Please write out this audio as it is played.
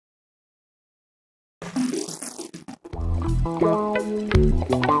Thanks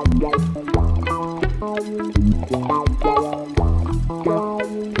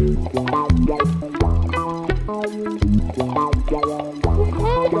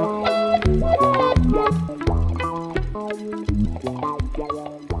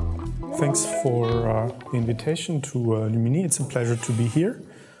for the invitation to Lumini. It's a pleasure to be here,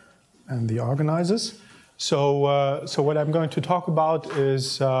 and the organizers. So what I'm going to talk about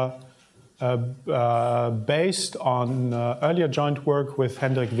is based on earlier joint work with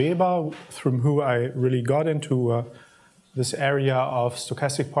Hendrik Weber, through whom I really got into this area of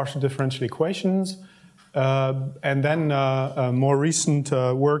stochastic partial differential equations, and then more recent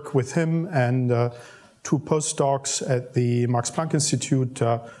work with him and two postdocs at the Max Planck Institute,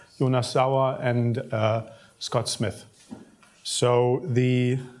 Jonas Sauer and Scott Smith. So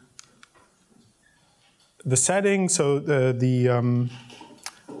the setting, so the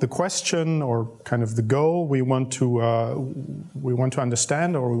question, or kind of the goal we want to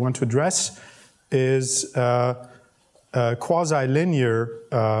understand, or we want to address, is quasi-linear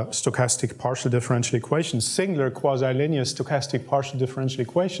stochastic partial differential equations, singular quasi-linear stochastic partial differential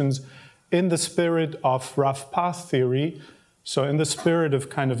equations, in the spirit of rough path theory. So in the spirit of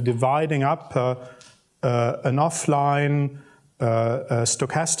kind of dividing up an offline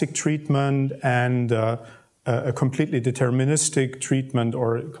stochastic treatment and a completely deterministic treatment,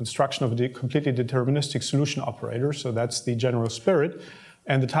 or construction of a completely deterministic solution operator. So that's the general spirit.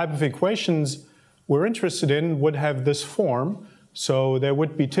 And the type of equations we're interested in would have this form. So there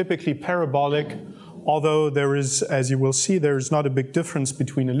would be typically parabolic, although there is, as you will see, there is not a big difference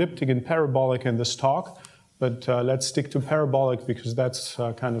between elliptic and parabolic in this talk. But let's stick to parabolic because that's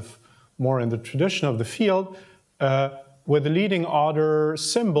kind of more in the tradition of the field. With the leading order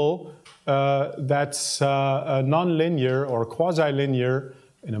symbol, that's nonlinear or quasi-linear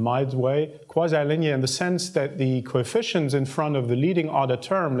in a mild way. Quasi-linear in the sense that the coefficients in front of the leading order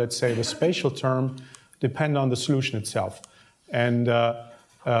term, let's say the spatial term, depend on the solution itself. And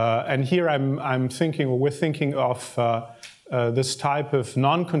here I'm thinking, or we're thinking of this type of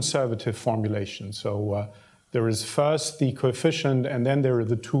non-conservative formulation. So there is first the coefficient, and then there are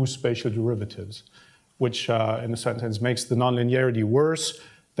the two spatial derivatives, which in a certain sense makes the nonlinearity worse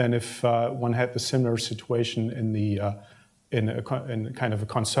than if one had the similar situation in the in kind of a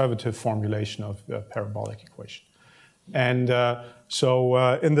conservative formulation of the parabolic equation. And so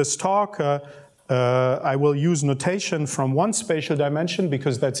in this talk, I will use notation from one spatial dimension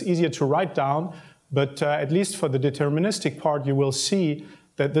because that's easier to write down. But at least for the deterministic part, you will see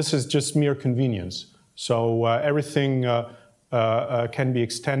that this is just mere convenience. So everything can be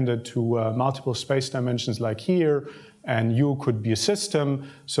extended to multiple space dimensions like here, and U could be a system.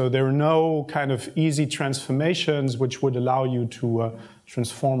 So there are no kind of easy transformations which would allow you to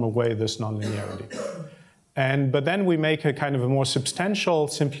transform away this nonlinearity. But then we make a kind of a more substantial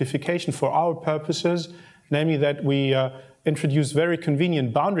simplification for our purposes, namely that we introduce very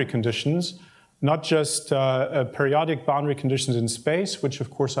convenient boundary conditions, not just periodic boundary conditions in space, which of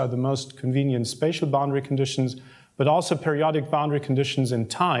course are the most convenient spatial boundary conditions, but also periodic boundary conditions in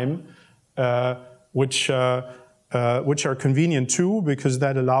time, which are convenient too, because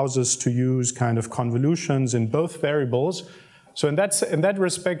that allows us to use kind of convolutions in both variables. So in that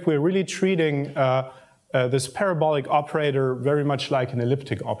respect, we're really treating this parabolic operator very much like an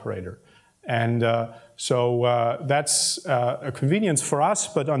elliptic operator. And so that's a convenience for us,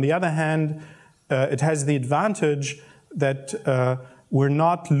 but on the other hand, it has the advantage that we're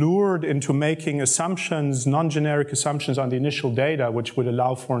not lured into making assumptions, non-generic assumptions on the initial data, which would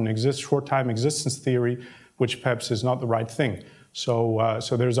allow for an short-time existence theory, which perhaps is not the right thing. So,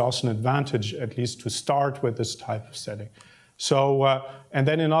 so there's also an advantage, at least to start with this type of setting. So, and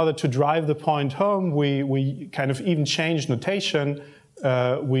then in order to drive the point home, we kind of even change notation.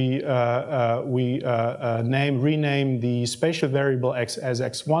 We rename the spatial variable x as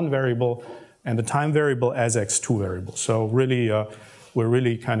x1 variable and the time variable as x2 variable. So really, we're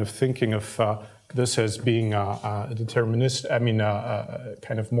really kind of thinking of this as being a determinist, I mean,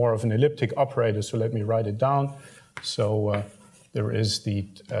 kind of more of an elliptic operator. So let me write it down. So there is the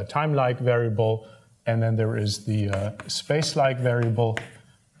time-like variable, and then there is the space-like variable,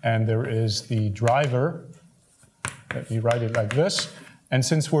 and there is the driver. Let me write it like this. And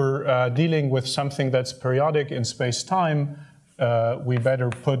since we're dealing with something that's periodic in space-time, we better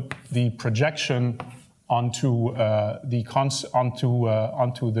put the projection onto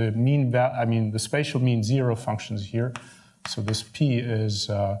onto the mean, I mean the spatial mean zero functions here. So this p is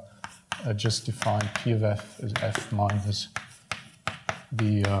just defined p of f is f minus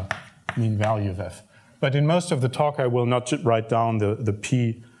the mean value of f. But in most of the talk, I will not write down the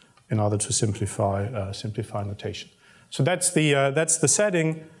p in order to simplify notation. So that's the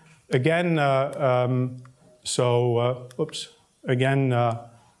setting. Again,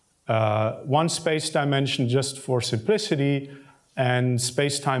 one space dimension just for simplicity, and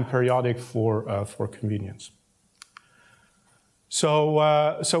space-time periodic for convenience. So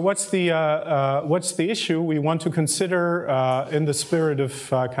what's the issue? We want to consider, in the spirit of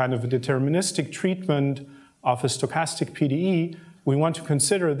kind of a deterministic treatment of a stochastic PDE, we want to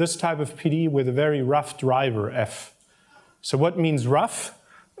consider this type of PDE with a very rough driver F. So what means rough?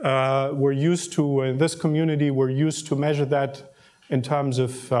 We're used to, in this community, we're used to measure that in terms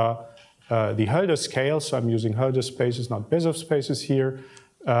of the Hölder scale. So I'm using Hölder spaces, not Bezoff spaces here.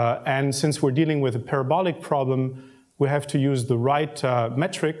 And since we're dealing with a parabolic problem, we have to use the right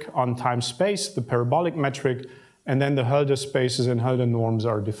metric on time space, the parabolic metric, and then the Hölder spaces and Hölder norms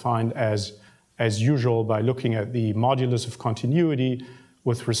are defined as usual by looking at the modulus of continuity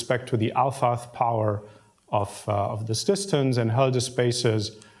with respect to the alphath power of this distance, and Hölder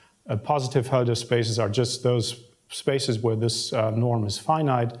spaces, positive Hölder spaces are just those spaces where this norm is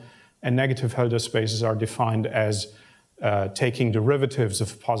finite, and negative Hölder spaces are defined as taking derivatives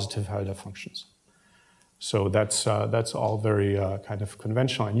of positive Hölder functions. So that's all very kind of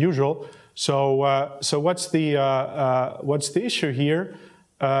conventional and usual. So what's the issue here?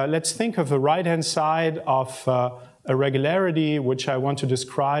 Let's think of the right-hand side of a regularity, which I want to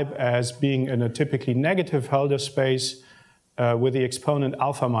describe as being in a typically negative Hölder space with the exponent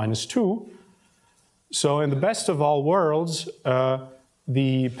alpha minus 2. So in the best of all worlds,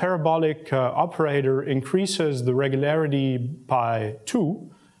 the parabolic operator increases the regularity by 2.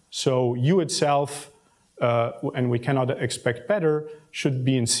 So U itself, and we cannot expect better, should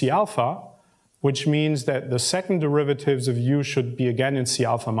be in C alpha, which means that the second derivatives of U should be again in C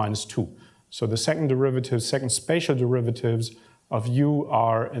alpha minus 2. So the second spatial derivatives of U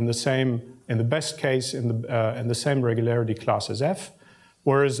are in the best case, in the same regularity class as F.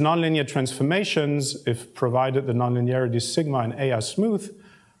 Whereas nonlinear transformations, if provided the nonlinearities sigma and A are smooth,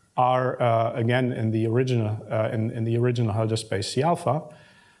 are again in the original Hölder space C alpha.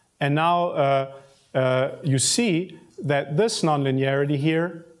 And now you see that this nonlinearity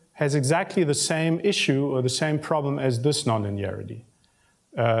here has exactly the same issue or the same problem as this nonlinearity.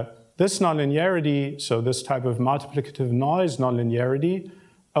 This nonlinearity, so this type of multiplicative noise nonlinearity,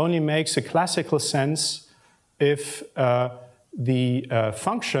 only makes a classical sense if the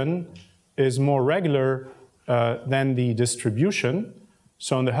function is more regular than the distribution.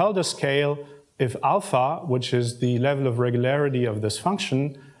 So on the Hölder scale, if alpha, which is the level of regularity of this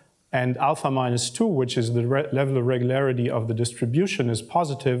function, and alpha minus 2, which is the level of regularity of the distribution, is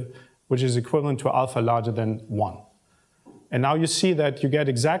positive, which is equivalent to alpha larger than 1. And now you see that you get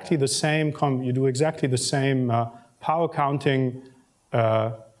exactly the same, you do exactly the same power counting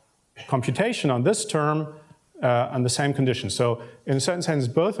computation on this term on the same conditions. So in a certain sense,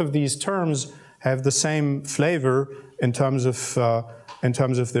 both of these terms have the same flavor in terms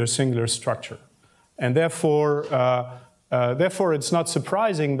of their singular structure. And therefore, it's not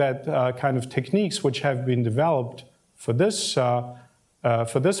surprising that kind of techniques which have been developed for this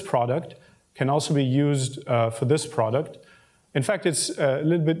product can also be used for this product. In fact, it's a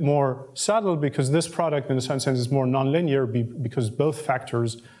little bit more subtle because this product, in a certain sense, is more nonlinear because both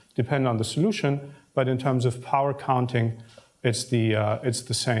factors depend on the solution. But in terms of power counting, it's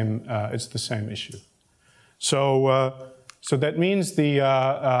the same issue. So that means the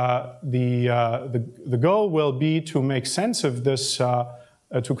goal will be to make sense of this,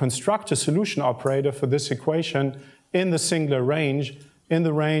 to construct a solution operator for this equation in the singular range, in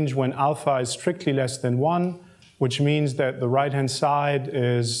the range when alpha is strictly less than 1, which means that the right-hand side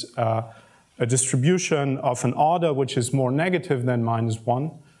is a distribution of an order which is more negative than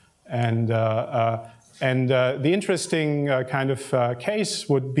 -1. And the interesting kind of case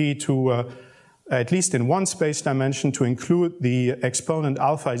would be to, at least in one space dimension, to include the exponent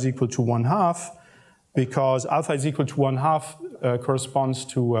alpha is equal to 1/2, because alpha is equal to 1/2 corresponds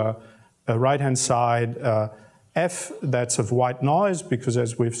to a right-hand side F that's of white noise, because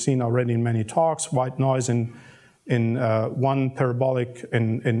as we've seen already in many talks, white noise in one parabolic,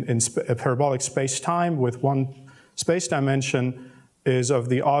 in a parabolic space-time with one space dimension is of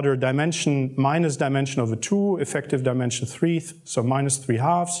the order dimension minus dimension over 2, effective dimension 3, so minus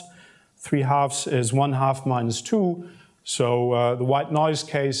 3/2. 3/2 is 1/2 minus 2. So the white noise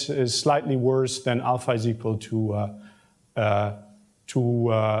case is slightly worse than alpha is equal to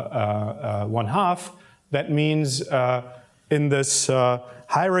 1/2. That means in this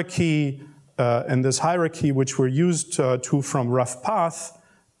hierarchy, which we're used to from rough path,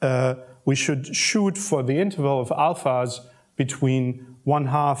 we should shoot for the interval of alphas between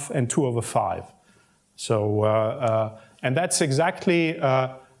 1/2 and 2/5. So, and that's exactly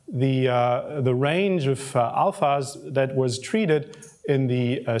the range of alphas that was treated in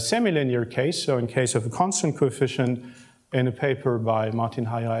the semilinear case, so in case of a constant coefficient, in a paper by Martin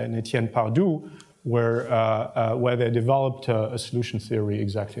Heyer and Etienne Pardue, where they developed a solution theory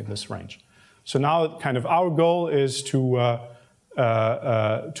exactly in this range. So now kind of our goal is to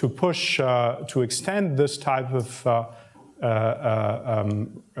push, to extend this type of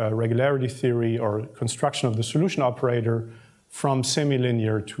regularity theory or construction of the solution operator from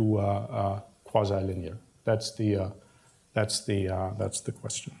semilinear to quasi-linear. That's the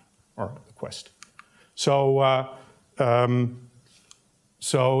question, or the quest. So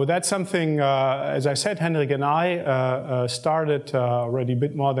so that's something, as I said, Henrik and I started already a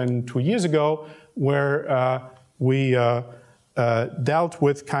bit more than 2 years ago, where we dealt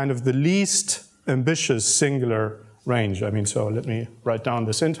with kind of the least ambitious singular range. I mean, so let me write down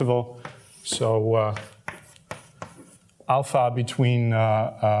this interval. So alpha between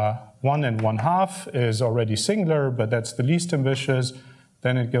 1 and 1/2 is already singular, but that's the least ambitious.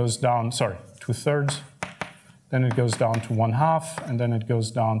 Then it goes down, sorry, 2/3. Then it goes down to 1/2, and then it goes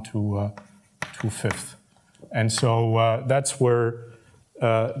down to 2/5. And so that's where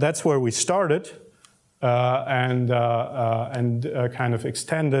we started, and kind of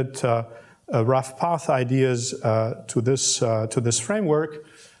extended rough path ideas to this framework,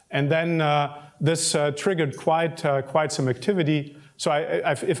 and then this triggered quite some activity. So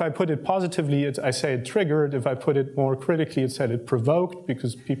if I put it positively, I say it triggered. If I put it more critically, it said it provoked,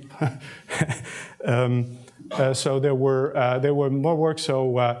 because people. So there were more work.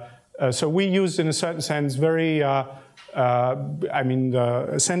 So we used, in a certain sense, very.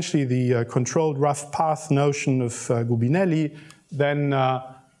 Essentially the controlled rough path notion of Gubinelli. Then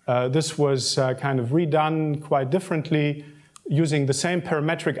this was kind of redone quite differently, using the same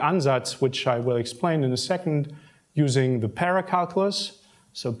parametric ansatz, which I will explain in a second, using the paracalculus,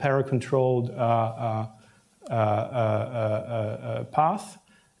 so para-controlled path.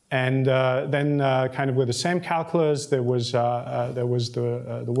 And then kind of with the same calculus, there was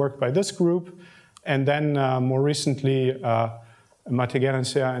the work by this group. And then more recently,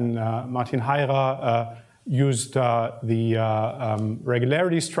 Mathématiques and Martin Heyer used the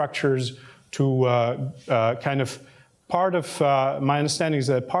regularity structures to kind of, part of my understanding is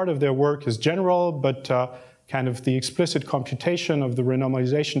that part of their work is general, but kind of the explicit computation of the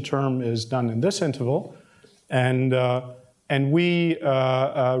renormalization term is done in this interval. And we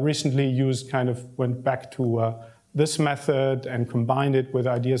recently went back to this method and combined it with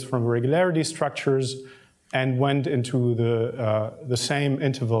ideas from regularity structures and went into the same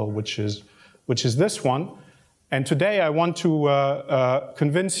interval, which is this one. And today I want to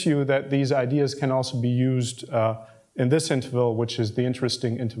convince you that these ideas can also be used in this interval, which is the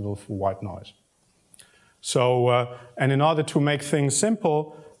interesting interval for white noise. So, and in order to make things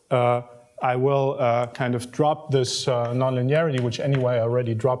simple, I will kind of drop this nonlinearity, which anyway I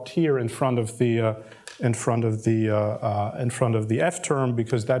already dropped here in front of the F term,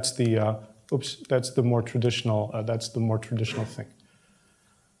 because that's the more traditional thing.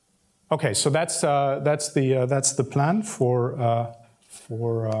 Okay, so that's the plan for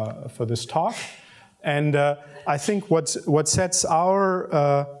this talk, and I think what sets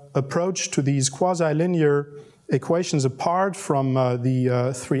our approach to these quasi-linear equations apart from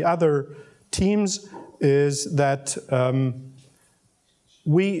the three other teams is that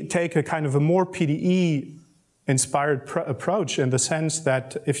we take a kind of a more PDE inspired approach, in the sense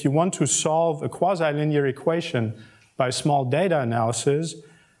that if you want to solve a quasi-linear equation by small data analysis,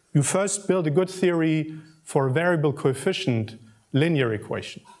 you first build a good theory for a variable coefficient linear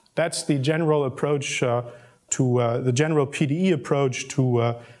equation. That's the general approach the general PDE approach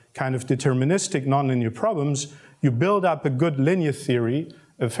to kind of deterministic nonlinear problems. You build up a good linear theory,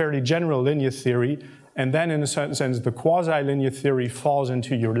 a fairly general linear theory, and then in a certain sense the quasi-linear theory falls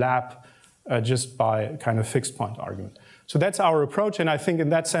into your lap just by kind of fixed point argument. So that's our approach, and I think in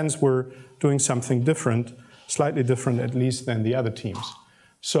that sense we're doing something different, slightly different at least than the other teams.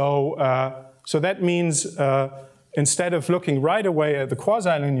 So, so that means instead of looking right away at the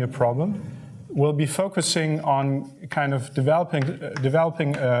quasi-linear problem, we'll be focusing on kind of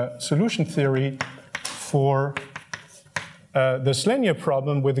developing a solution theory for this linear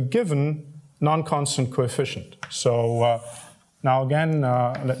problem with a given non-constant coefficient. So now again,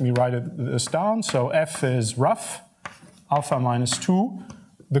 let me write this down. So F is rough, alpha minus 2.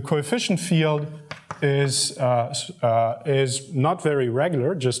 The coefficient field is not very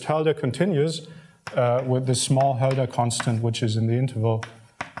regular, just Hölder continuous with the small Hölder constant, which is in the interval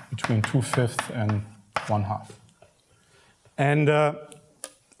between 2/5 and 1/2.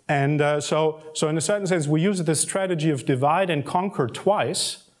 And so in a certain sense, we use this strategy of divide and conquer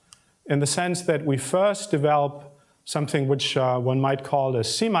twice, in the sense that we first develop something which one might call a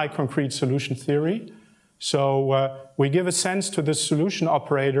semi-concrete solution theory. So we give a sense to this solution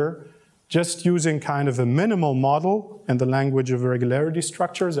operator just using kind of a minimal model in the language of regularity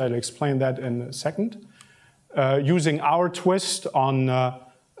structures. I'll explain that in a second. Using our twist on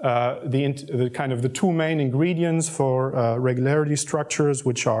the kind of the two main ingredients for regularity structures,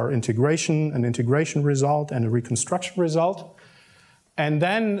 which are integration, an integration result, and a reconstruction result. And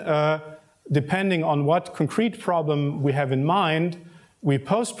then, depending on what concrete problem we have in mind, we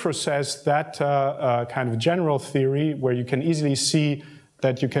post-process that kind of general theory where you can easily see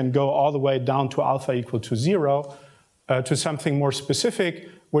that you can go all the way down to alpha equal to 0 to something more specific,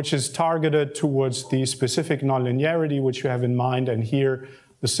 which is targeted towards the specific nonlinearity which you have in mind. And here,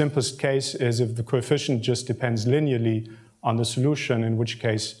 the simplest case is if the coefficient just depends linearly on the solution, in which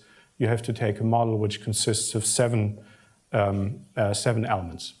case you have to take a model which consists of seven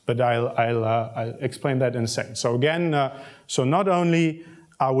elements. But I'll explain that in a second. So again, so not only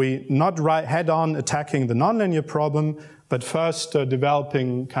are we not head-on attacking the nonlinear problem, but first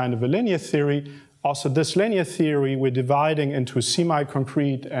developing kind of a linear theory. Also, this linear theory we're dividing into a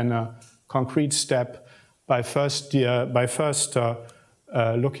semi-concrete and a concrete step by first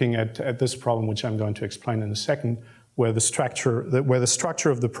looking at this problem, which I'm going to explain in a second, where the structure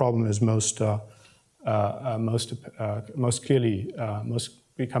of the problem is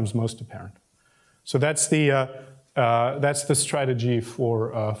becomes most apparent. So that's the strategy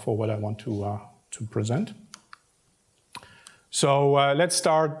for what I want to present. So let's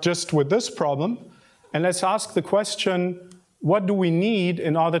start just with this problem, and let's ask the question: what do we need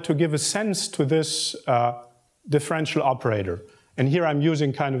in order to give a sense to this differential operator? And here I'm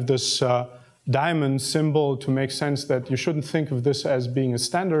using kind of this diamond symbol to make sense that you shouldn't think of this as being a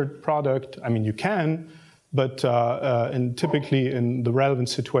standard product. I mean, you can, but typically in the relevant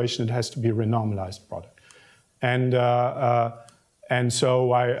situation, it has to be a renormalized product. And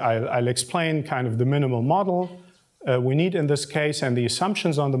so I'll explain kind of the minimal model we need in this case and the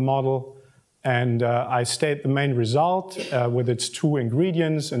assumptions on the model. And I state the main result with its two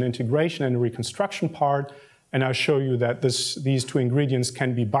ingredients, an integration and a reconstruction part. And I'll show you that these two ingredients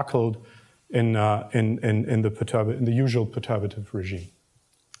can be buckled in the usual perturbative regime.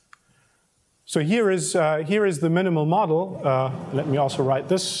 So here is the minimal model. Let me also write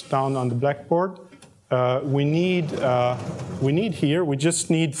this down on the blackboard. We just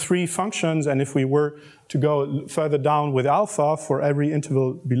need three functions, and if we were to go further down with alpha for every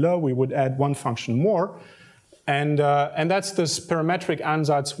interval below, we would add one function more. And that's this parametric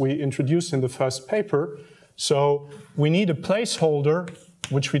ansatz we introduced in the first paper. So we need a placeholder,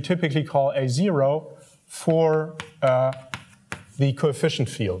 which we typically call A0, for the coefficient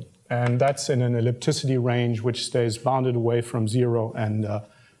field. And that's in an ellipticity range which stays bounded away from 0 and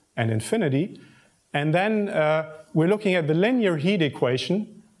infinity. And then we're looking at the linear heat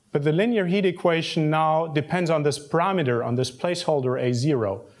equation, but the linear heat equation now depends on this parameter, on this placeholder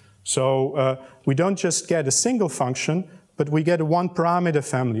A0. So we don't just get a single function, but we get a one-parameter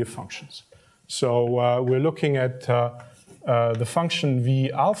family of functions. So we're looking at the function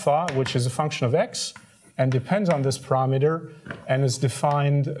V alpha, which is a function of x, and depends on this parameter, and is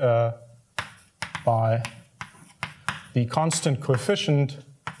defined by the constant coefficient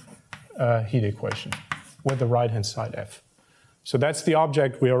heat equation with the right-hand side f. So that's the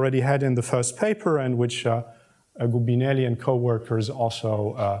object we already had in the first paper, and which Gubinelli and co-workers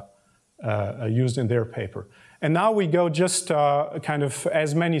also used in their paper. And now we go just kind of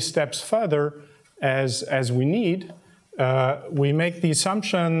as many steps further as we need. We make the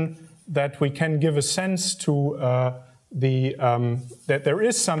assumption that we can give a sense to that there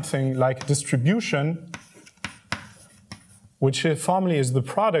is something like distribution, which formally is the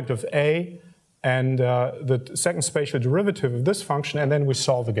product of A and the second spatial derivative of this function, and then we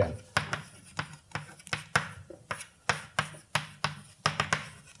solve again.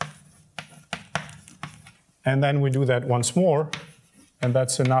 And then we do that once more, and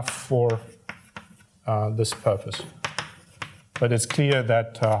that's enough for this purpose. But it's clear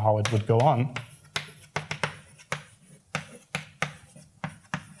that how it would go on.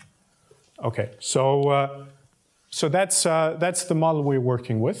 Okay, so that's the model we're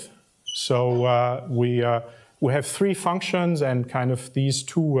working with. So we have three functions and kind of these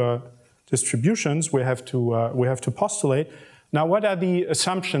two distributions we have to postulate. Now, what are the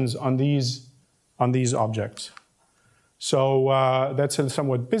assumptions on these objects? So that's a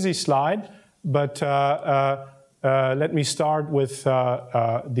somewhat busy slide, but let me start with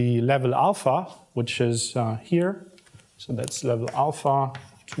the level alpha, which is here. So that's level alpha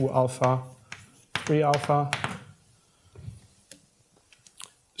 2 alpha, 3 alpha.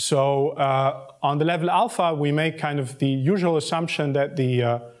 So on the level alpha, we make kind of the usual assumption that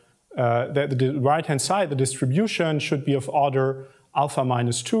the right-hand side, the distribution, should be of order alpha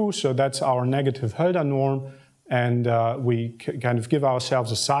minus 2. So that's our negative Hölder norm. And we kind of give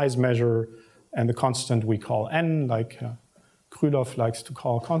ourselves a size measure and the constant we call n, like Krylov likes to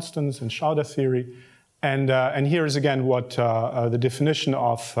call constants in Schauder theory. And here is again what the definition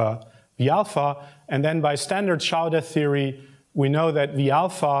of V alpha. And then by standard Schauder theory, we know that V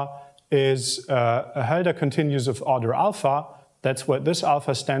alpha is a Hölder continuous of order alpha. That's what this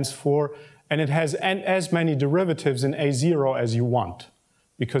alpha stands for. And it has as many derivatives in A0 as you want.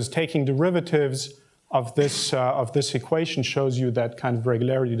 Because taking derivatives of this equation shows you that kind of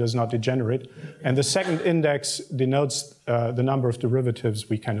regularity does not degenerate. And the second index denotes the number of derivatives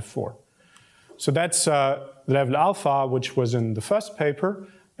we can afford. So that's level alpha, which was in the first paper.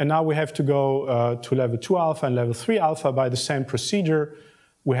 And now we have to go to level 2 alpha and level 3 alpha by the same procedure.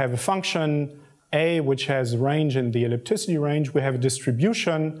 We have a function A, which has a range in the ellipticity range. We have a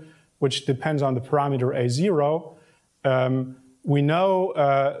distribution, which depends on the parameter A0. We know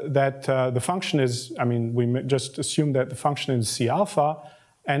that the function is, we just assume that the function is C alpha.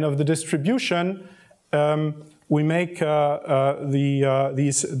 And of the distribution, we make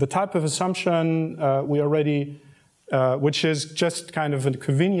the type of assumption we already, which is just kind of a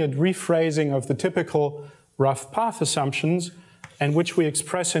convenient rephrasing of the typical rough path assumptions, and which we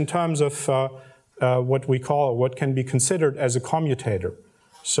express in terms of what can be considered as a commutator.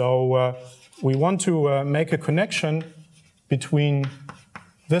 So we want to make a connection between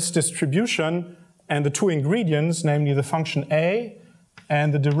this distribution and the two ingredients, namely the function A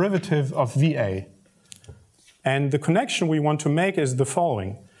and the derivative of VA. And the connection we want to make is the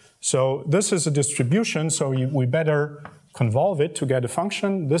following. So this is a distribution, so we better convolve it to get a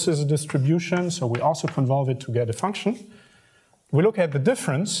function. This is a distribution, so we also convolve it to get a function. We look at the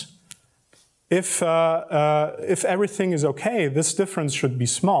difference. If everything is okay, this difference should be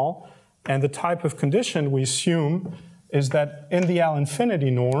small. And the type of condition we assume is that in the L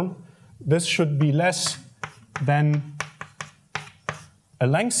infinity norm, this should be less than a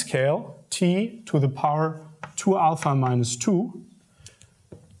length scale, t to the power 2 alpha minus 2.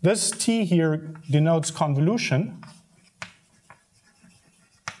 This t here denotes convolution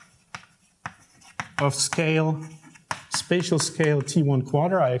of spatial scale t1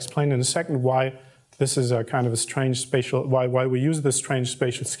 quarter. I explain in a second why this is a kind of a strange spatial, why we use this strange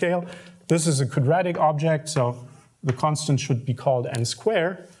spatial scale. This is a quadratic object, so the constant should be called n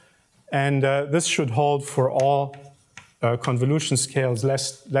squared. And this should hold for all convolution scales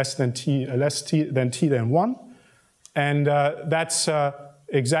less than t than 1. And that's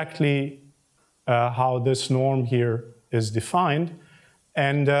exactly how this norm here is defined.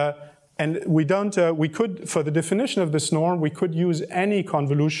 And we could, for the definition of this norm, we could use any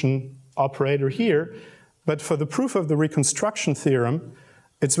convolution operator here. But for the proof of the reconstruction theorem,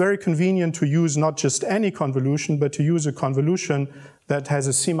 it's very convenient to use not just any convolution, but to use a convolution that has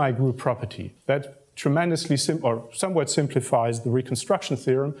a semi-group property. That tremendously or somewhat simplifies the reconstruction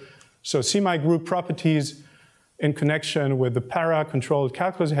theorem. So semi-group properties in connection with the para-controlled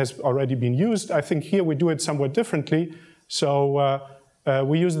calculus has already been used. I think here we do it somewhat differently. So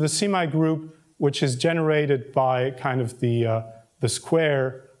we use the semi-group, which is generated by kind of the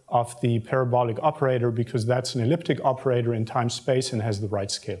square of the parabolic operator, because that's an elliptic operator in time-space and has the right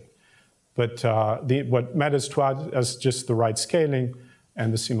scaling. But what matters to us is just the right scaling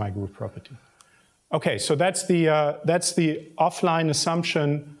and the semi-group property. Okay, so that's the offline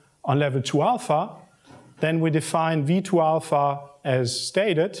assumption on level 2 alpha. Then we define V2 alpha as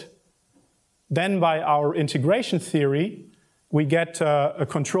stated. Then by our integration theory, we get a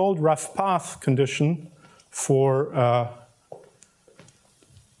controlled rough path condition for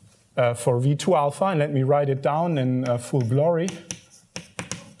V2 alpha, and let me write it down in full glory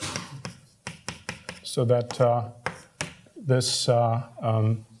so that this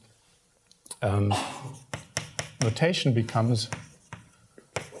notation becomes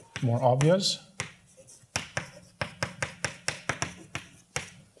more obvious.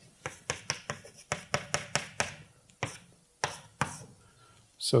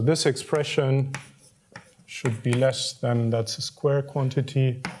 So this expression should be less than, that's a square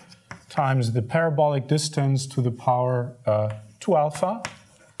quantity, times the parabolic distance to the power 2 alpha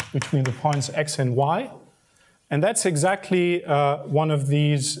between the points x and y. And that's exactly one of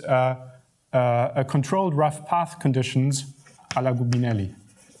these controlled rough path conditions a la Gubinelli.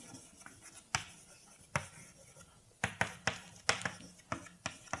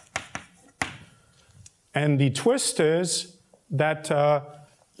 And the twist is that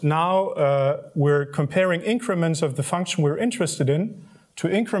now we're comparing increments of the function we're interested in to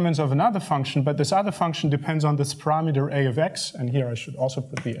increments of another function, but this other function depends on this parameter a of x, and here I should also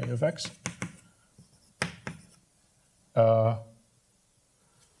put the a of x.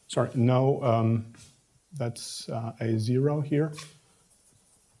 Sorry, no, that's a0 here.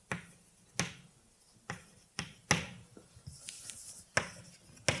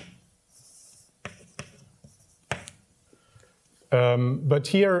 But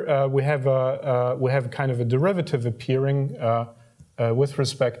here we have kind of a derivative appearing with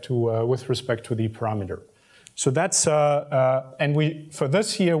respect to the parameter. So that's and for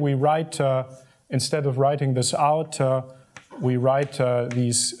this here we write instead of writing this out, we write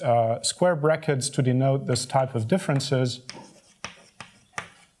these square brackets to denote this type of differences.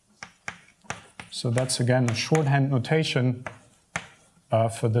 So that's again a shorthand notation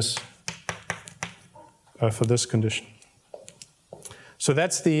for this condition. So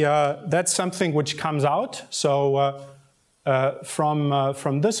that's something which comes out. So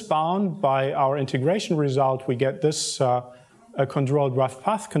from this bound by our integration result, we get this controlled rough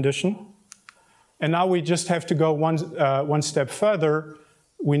path condition. And now we just have to go one step further.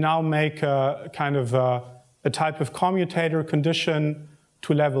 We now make a kind of a type of commutator condition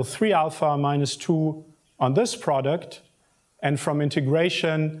to level 3 alpha minus 2 on this product. And from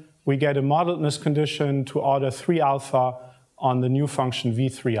integration, we get a modeledness condition to order 3 alpha on the new function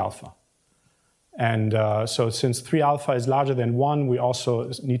v3 alpha. And so since 3 alpha is larger than 1, we also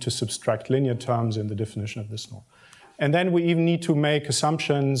need to subtract linear terms in the definition of this norm. And then we even need to make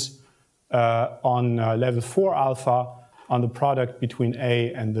assumptions on level 4 alpha on the product between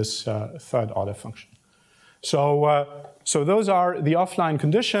a and this third order function. So those are the offline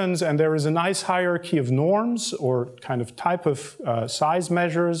conditions, and there is a nice hierarchy of norms or kind of type of size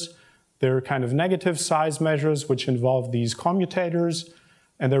measures. There are kind of negative size measures which involve these commutators,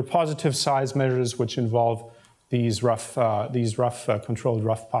 and there are positive size measures which involve these controlled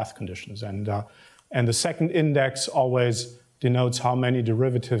rough path conditions. And the second index always denotes how many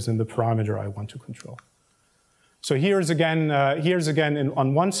derivatives in the parameter I want to control. So here's again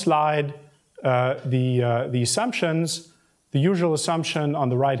on one slide the assumptions. The usual assumption on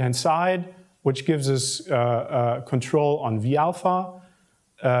the right-hand side, which gives us control on V alpha.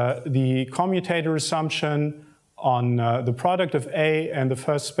 The commutator assumption on the product of A and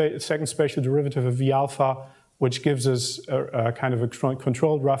the second spatial derivative of V alpha, which gives us a kind of a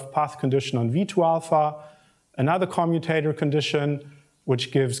controlled rough path condition on V2 alpha. Another commutator condition,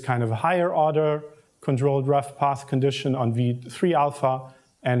 which gives kind of a higher order controlled rough path condition on V3 alpha,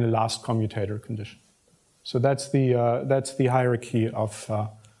 and the last commutator condition. So that's the hierarchy of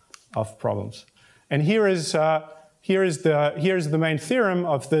problems. And here's the main theorem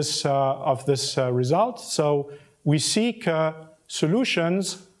of this result. So we seek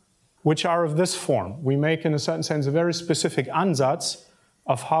solutions which are of this form. We make, in a certain sense, a very specific ansatz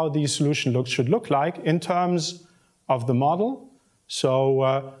of how these solutions should look like in terms of the model.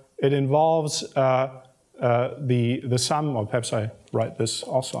 So it involves the sum, or perhaps I write this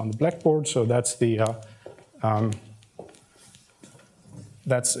also on the blackboard. So that's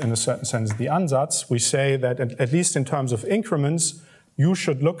that's in a certain sense the ansatz. We say that at least in terms of increments, U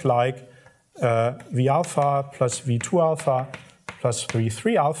should look like V alpha plus V2 alpha plus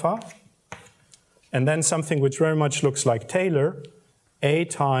V3 alpha. And then something which very much looks like Taylor, A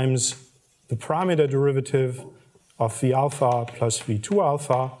times the parameter derivative of V alpha plus V2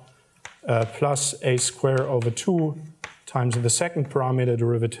 alpha plus A square over 2 times the second parameter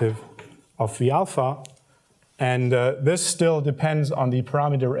derivative of V alpha. And this still depends on the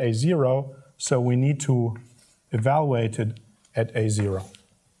parameter A0, so we need to evaluate it at A0.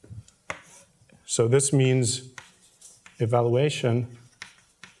 So this means evaluation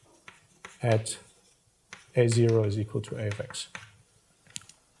at A0 is equal to A of x.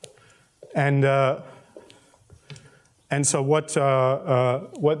 And so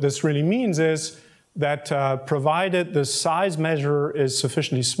what this really means is that provided the size measure is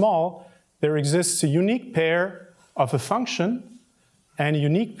sufficiently small, there exists a unique pair of a function and a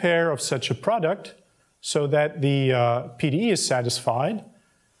unique pair of such a product so that the PDE is satisfied.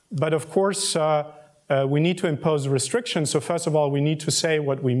 But of course, we need to impose restrictions. So first of all, we need to say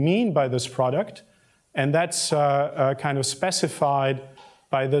what we mean by this product. And that's kind of specified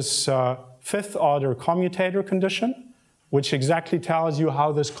by this fifth order commutator condition, which exactly tells you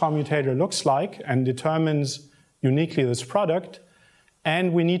how this commutator looks like and determines uniquely this product.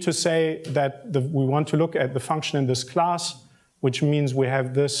 And we need to say that we want to look at the function in this class, which means we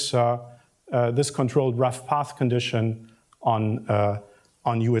have this, this controlled rough path condition on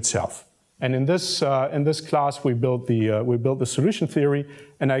U itself. And in this class, we built the solution theory.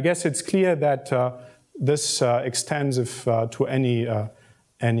 And I guess it's clear that this extends to any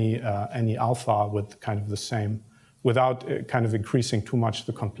alpha with kind of the same, without kind of increasing too much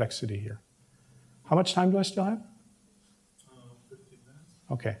the complexity here. How much time do I still have? 15 minutes.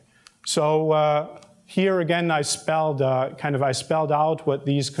 Okay. So here again, I spelled out what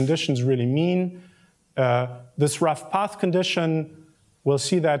these conditions really mean. This rough path condition, we'll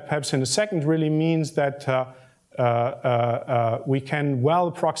see that perhaps in a second, really means that we can well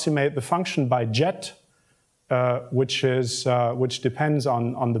approximate the function by jet, which depends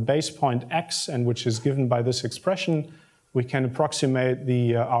on the base point x and which is given by this expression. We can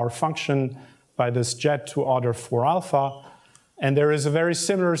approximate our function by this jet to order 4 alpha. And there is a very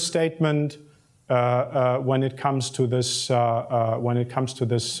similar statement when it comes to this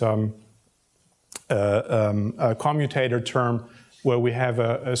commutator term, where we have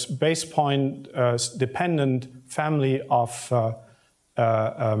a base point dependent family of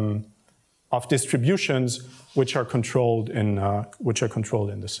distributions which are controlled in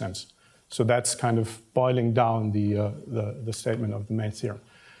the sense. So that's kind of boiling down the statement of the main theorem.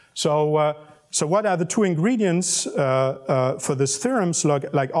 So what are the two ingredients for this theorem? So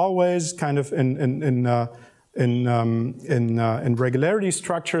like always, kind of in regularity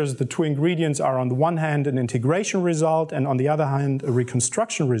structures, the two ingredients are on the one hand an integration result and on the other hand a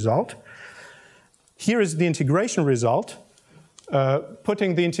reconstruction result. Here is the integration result.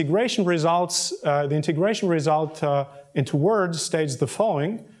 Putting the integration result into words states the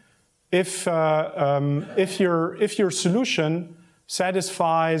following: if your solution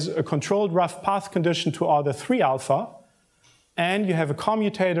satisfies a controlled rough path condition to order 3 alpha, and you have a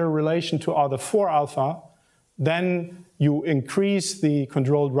commutator relation to order 4 alpha, then you increase the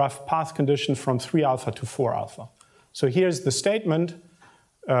controlled rough path condition from 3 alpha to 4 alpha. So here's the statement.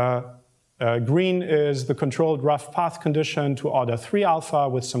 Green is the controlled rough path condition to order 3 alpha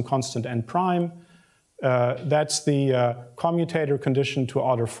with some constant n prime. That's the commutator condition to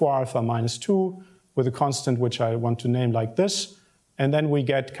order 4 alpha minus 2 with a constant which I want to name like this. And then we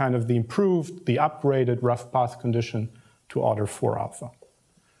get kind of the upgraded rough path condition to order 4 alpha.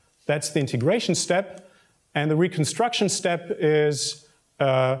 That's the integration step. And the reconstruction step is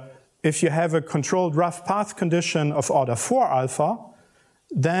if you have a controlled rough path condition of order 4 alpha,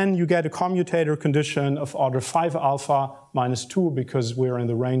 then you get a commutator condition of order 5 alpha minus 2, because we're in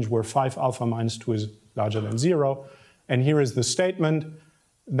the range where 5 alpha minus 2 is larger than 0. And here is the statement.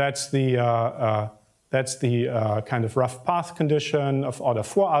 That's the kind of rough path condition of order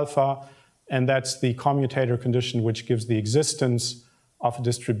 4 alpha, and that's the commutator condition which gives the existence of a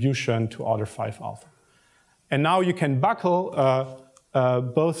distribution to order 5 alpha. And now you can buckle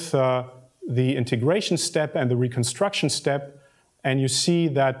both the integration step and the reconstruction step, and you see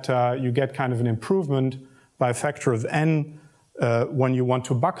that you get kind of an improvement by a factor of n when you want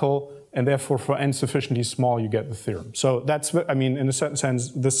to buckle, and therefore for n sufficiently small you get the theorem. So that's, I mean, in a certain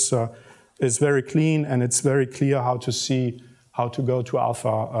sense, this is very clean, and it's very clear how to go to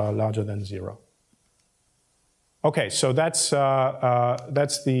alpha larger than 0. Okay, so that's the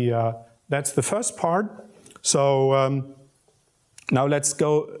first part. So now let's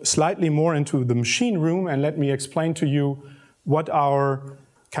go slightly more into the machine room, and let me explain to you what our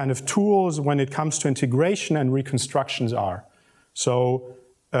kind of tools when it comes to integration and reconstructions are. So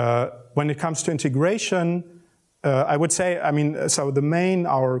when it comes to integration, I would say, I mean, so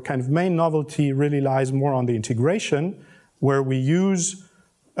our kind of main novelty really lies more on the integration, where we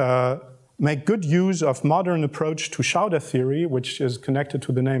make good use of modern approach to Schauder theory, which is connected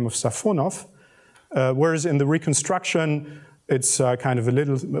to the name of Safonov, whereas in the reconstruction, it's kind of a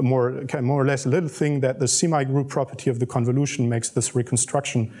little more or less a little thing that the semi-group property of the convolution makes this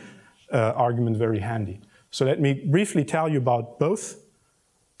reconstruction argument very handy. So let me briefly tell you about both,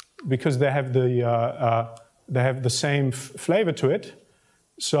 because they have the same flavor to it.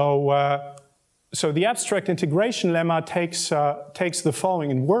 So the abstract integration lemma takes the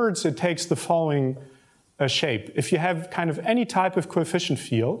following. In words, it takes the following shape. If you have kind of any type of coefficient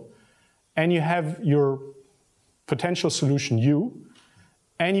field, and you have your potential solution u,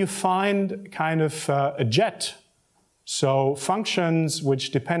 and you find kind of a jet, so functions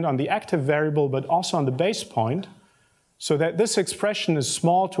which depend on the active variable but also on the base point, so that this expression is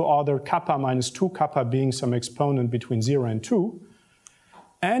small to order kappa minus 2, kappa being some exponent between 0 and 2.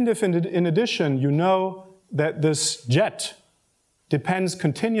 And if in addition you know that this jet depends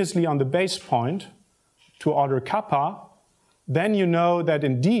continuously on the base point to order kappa, then you know that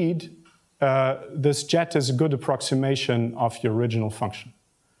indeed this jet is a good approximation of your original function.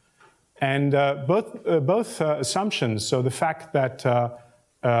 And both assumptions, so the fact that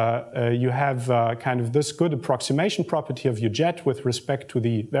you have kind of this good approximation property of your jet with respect to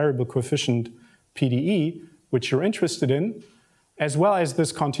the variable coefficient PDE, which you're interested in, as well as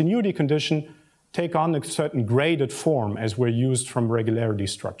this continuity condition take on a certain graded form as we're used from regularity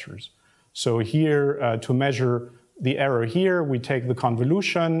structures. So here, to measure the error here, we take the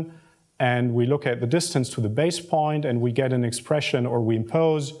convolution and we look at the distance to the base point and we get an expression, or we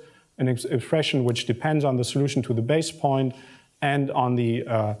impose an expression which depends on the solution to the base point and on the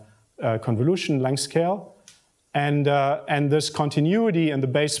convolution length scale. And this continuity in the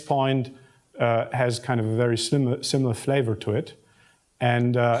base point has kind of a very similar flavor to it.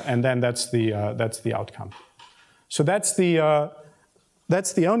 And then that's the outcome. So that's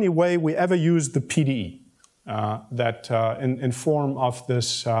the only way we ever use the PDE in form of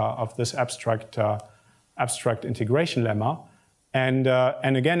this abstract integration lemma. And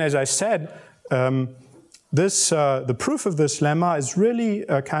again, as I said, the proof of this lemma is really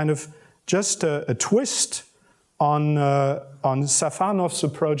kind of just a twist on Safonov's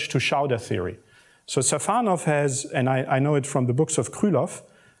approach to Schauder theory. So Safonov has, and I know it from the books of Krylov,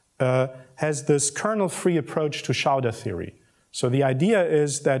 has this kernel-free approach to Schauder theory. So the idea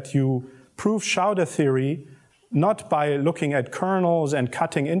is that you prove Schauder theory not by looking at kernels and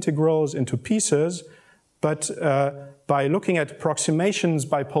cutting integrals into pieces, but by looking at approximations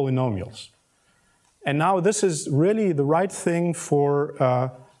by polynomials. And now this is really the right thing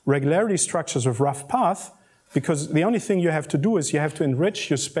for regularity structures of rough path, because the only thing you have to do is you have to enrich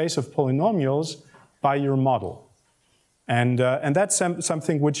your space of polynomials by your model. And that's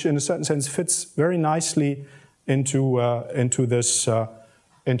something which in a certain sense fits very nicely into this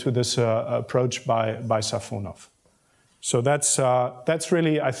approach by Safonov. So that's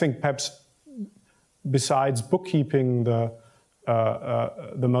really, I think, perhaps besides bookkeeping, the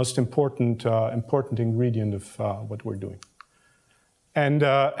most important ingredient of what we're doing.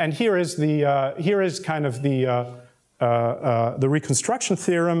 And here is kind of the reconstruction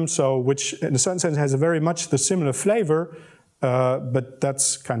theorem, so which in a certain sense has a very much the similar flavor, but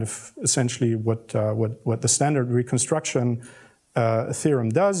that's kind of essentially what the standard reconstruction theorem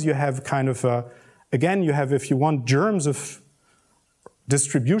does. You have kind of again, you have, if you want, germs of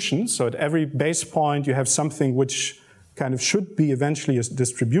distributions. So at every base point, you have something which kind of should be eventually a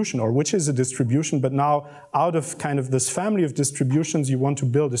distribution, or which is a distribution, but now out of kind of this family of distributions, you want to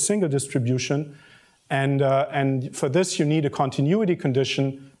build a single distribution. And for this, you need a continuity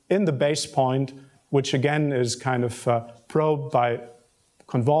condition in the base point, which again is kind of probed by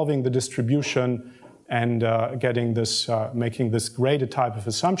convolving the distribution and getting this, making this graded type of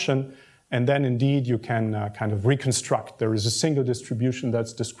assumption. And then indeed you can kind of reconstruct. There is a single distribution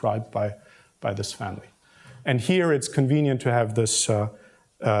that's described by this family. And here it's convenient to have this,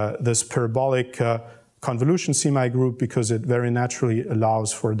 this parabolic convolution semigroup because it very naturally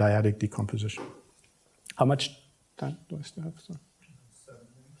allows for dyadic decomposition. How much time do I still have? So.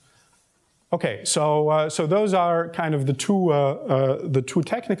 Okay, so those are kind of the two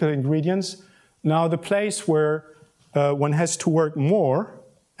technical ingredients. Now the place where one has to work more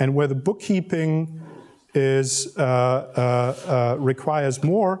and where the bookkeeping is requires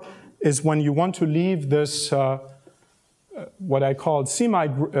more is when you want to leave this what I call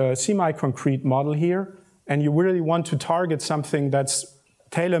semi-concrete model here, and you really want to target something that's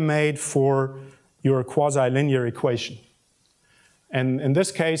tailor-made for your quasi-linear equation. And in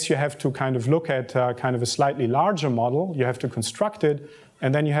this case, you have to kind of look at kind of a slightly larger model. You have to construct it,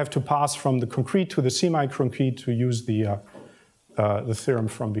 and then you have to pass from the concrete to the semi-concrete to use the theorem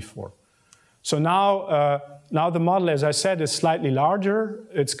from before. So now, now the model, as I said, is slightly larger.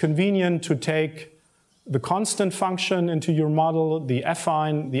 It's convenient to take the constant function into your model, the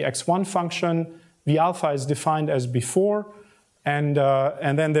affine, the x1 function. V alpha is defined as before, and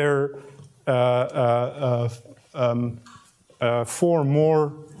then there are four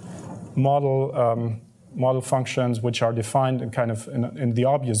more model functions which are defined in kind of in the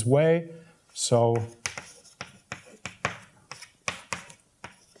obvious way. So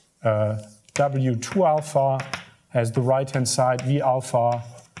W2 alpha has the right-hand side V alpha,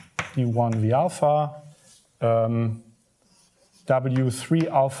 D1 V alpha. W3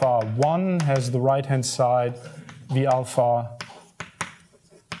 alpha 1 has the right-hand side V alpha,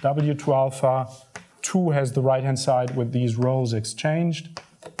 W2 alpha. 2 has the right-hand side with these rows exchanged.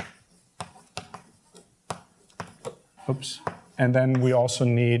 Oops. And then we also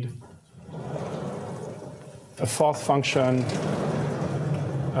need a fourth function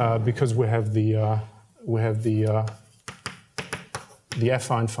because we have the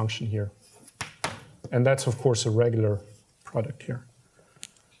affine function here, and that's of course a regular product here.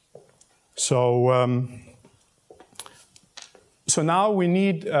 So So now we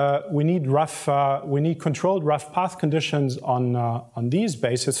need controlled rough path conditions on these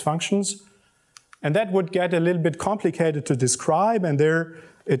basis functions, and that would get a little bit complicated to describe. And there,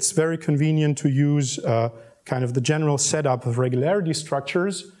 it's very convenient to use kind of the general setup of regularity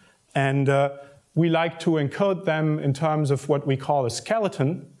structures, and we like to encode them in terms of what we call a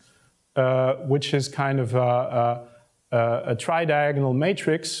skeleton, which is kind of a tridiagonal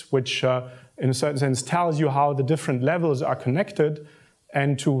matrix, which in a certain sense tells you how the different levels are connected,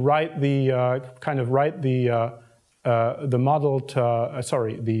 and to write the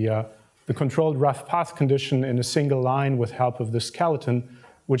the controlled rough path condition in a single line with help of the skeleton,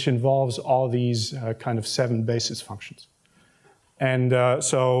 which involves all these kind of 7 basis functions. And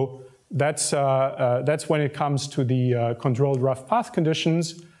so that's when it comes to the controlled rough path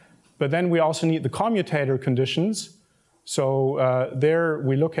conditions. But then we also need the commutator conditions. So there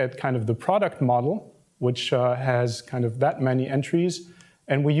we look at kind of the product model, which has kind of that many entries.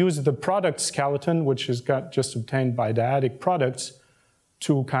 And we use the product skeleton, which is just obtained by dyadic products,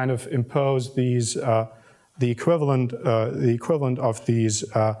 to kind of impose these the equivalent of these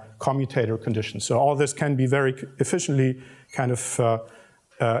commutator conditions. So all this can be very efficiently kind of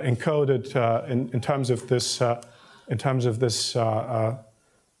encoded in terms of this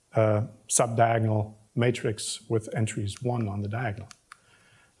subdiagonal matrix with entries 1 on the diagonal.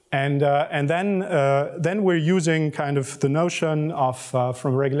 And then we're using kind of the notion of,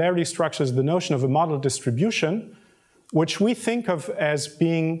 from regularity structures, the notion of a model distribution, which we think of as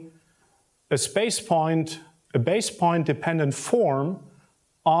being a base point dependent form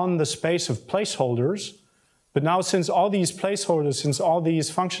on the space of placeholders. But now, since all these placeholders, since all these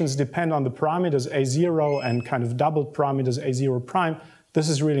functions depend on the parameters a0 and kind of doubled parameters a0 prime, this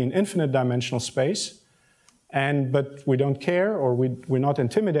is really an infinite dimensional space. But we don't care, or we're not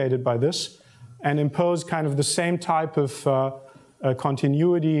intimidated by this, and impose kind of the same type of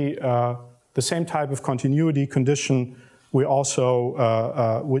continuity, condition we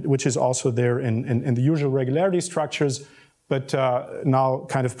also, which is also there in the usual regularity structures, but now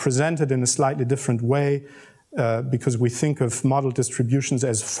kind of presented in a slightly different way, because we think of model distributions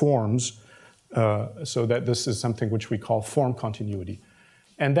as forms, so that this is something which we call form continuity.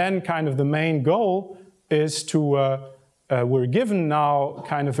 And then kind of the main goal is to, we're given now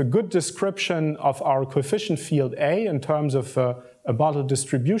kind of a good description of our coefficient field A in terms of a model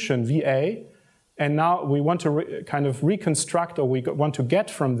distribution VA, and now we want to kind of reconstruct, or we want to get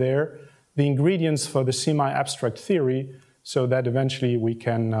from there the ingredients for the semi-abstract theory, so that eventually we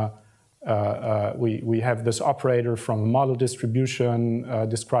can, we have this operator from a model distribution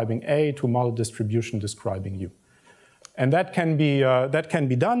describing A to a model distribution describing U. And that can be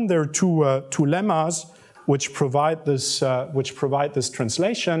done. There are two lemmas which provide this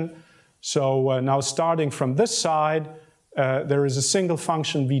translation. So now starting from this side, there is a single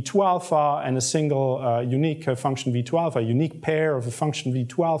function V2 alpha and a single unique function V2 alpha, a unique pair of a function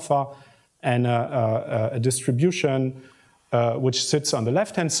V2 alpha and a distribution which sits on the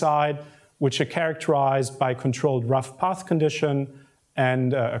left-hand side, which are characterized by controlled rough path condition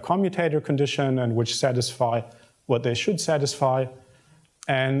and a commutator condition, and which satisfy what they should satisfy.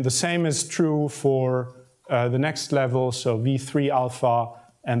 And the same is true for the next level, so V3 alpha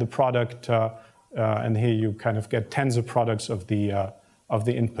and the product, and here you kind of get tensor products of the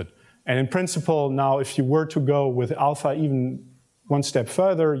input. And in principle, now if you were to go with alpha even one step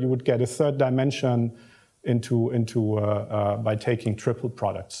further, you would get a third dimension by taking triple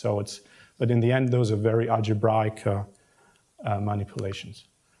products. So it's, but in the end, those are very algebraic manipulations.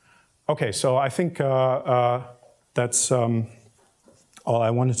 Okay, so I think that's all I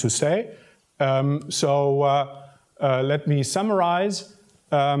wanted to say. Let me summarize.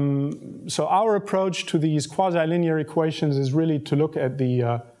 So our approach to these quasi-linear equations is really to look at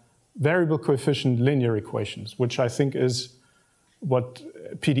the variable coefficient linear equations, which I think is what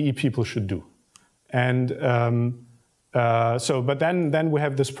PDE people should do. And but then we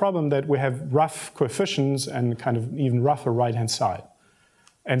have this problem that we have rough coefficients and kind of even rougher right-hand side.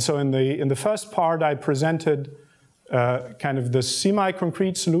 And so in the first part, I presented kind of the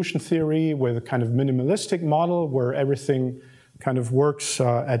semi-concrete solution theory with a kind of minimalistic model where everything kind of works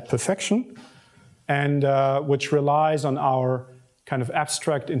at perfection, and which relies on our kind of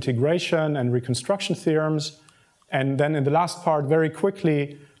abstract integration and reconstruction theorems. And then in the last part, very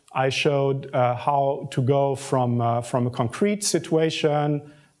quickly, I showed how to go from a concrete situation,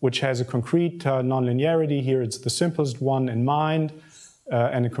 which has a concrete nonlinearity. Here it's the simplest one in mind,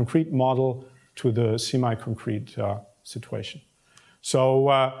 and a concrete model to the semi-concrete situation.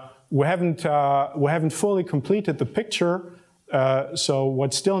 So we haven't fully completed the picture. So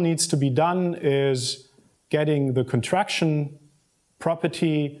what still needs to be done is getting the contraction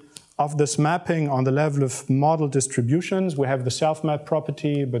property of this mapping on the level of model distributions. We have the self-map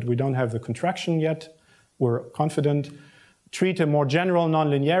property, but we don't have the contraction yet. We're confident. Treat a more general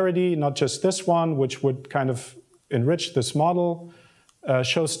nonlinearity, not just this one, which would kind of enrich this model.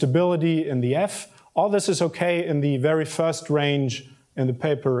 Show stability in the F. All this is okay in the very first range in the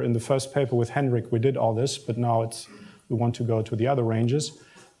paper, in the first paper with Henrik. We did all this, but now we want to go to the other ranges.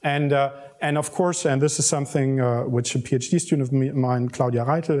 And of course, and this is something which a PhD student of mine, Claudia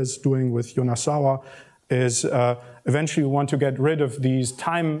Reitel, is doing with Jonas Sauer, is eventually we want to get rid of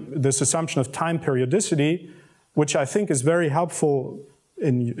this assumption of time periodicity, which I think is very helpful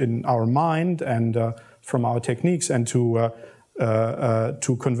in our mind and from our techniques, and to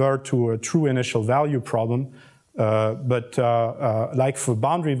convert to a true initial value problem. But like for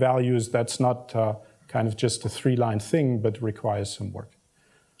boundary values, that's not kind of just a three-line thing, but requires some work.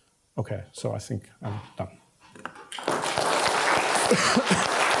 Okay, so I think I'm done.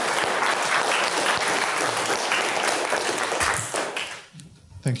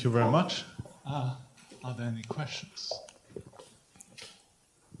 Thank you very much. Are there any questions?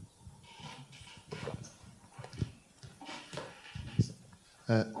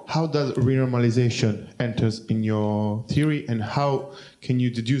 How does renormalization enters in your theory, and how can you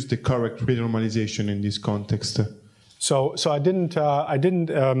deduce the correct renormalization in this context? So I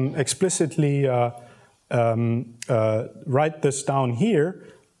didn't explicitly write this down here,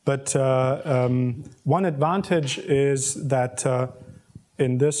 but one advantage is that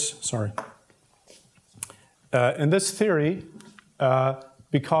in this theory,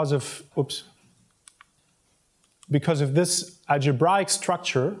 because of this algebraic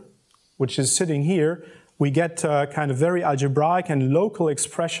structure, which is sitting here, we get kind of very algebraic and local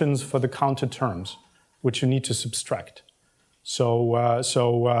expressions for the counter terms, which you need to subtract. So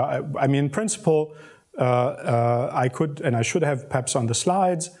I mean, in principle, I could and I should have perhaps on the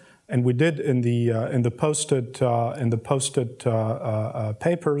slides, and we did in the posted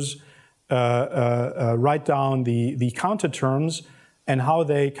papers, write down the counter terms and how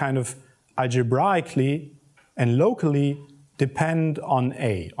they kind of algebraically and locally depend on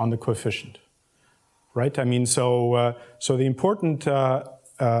A, on the coefficient, right? I mean, so the important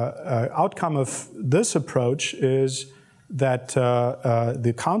outcome of this approach is that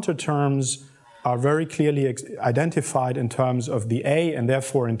the counter terms are very clearly identified in terms of the A, and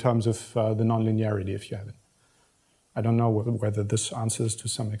therefore in terms of the nonlinearity, if you have it. I don't know whether this answers to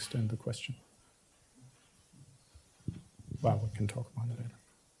some extent the question. Well, we can talk about it later.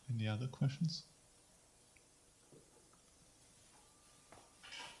 Any other questions?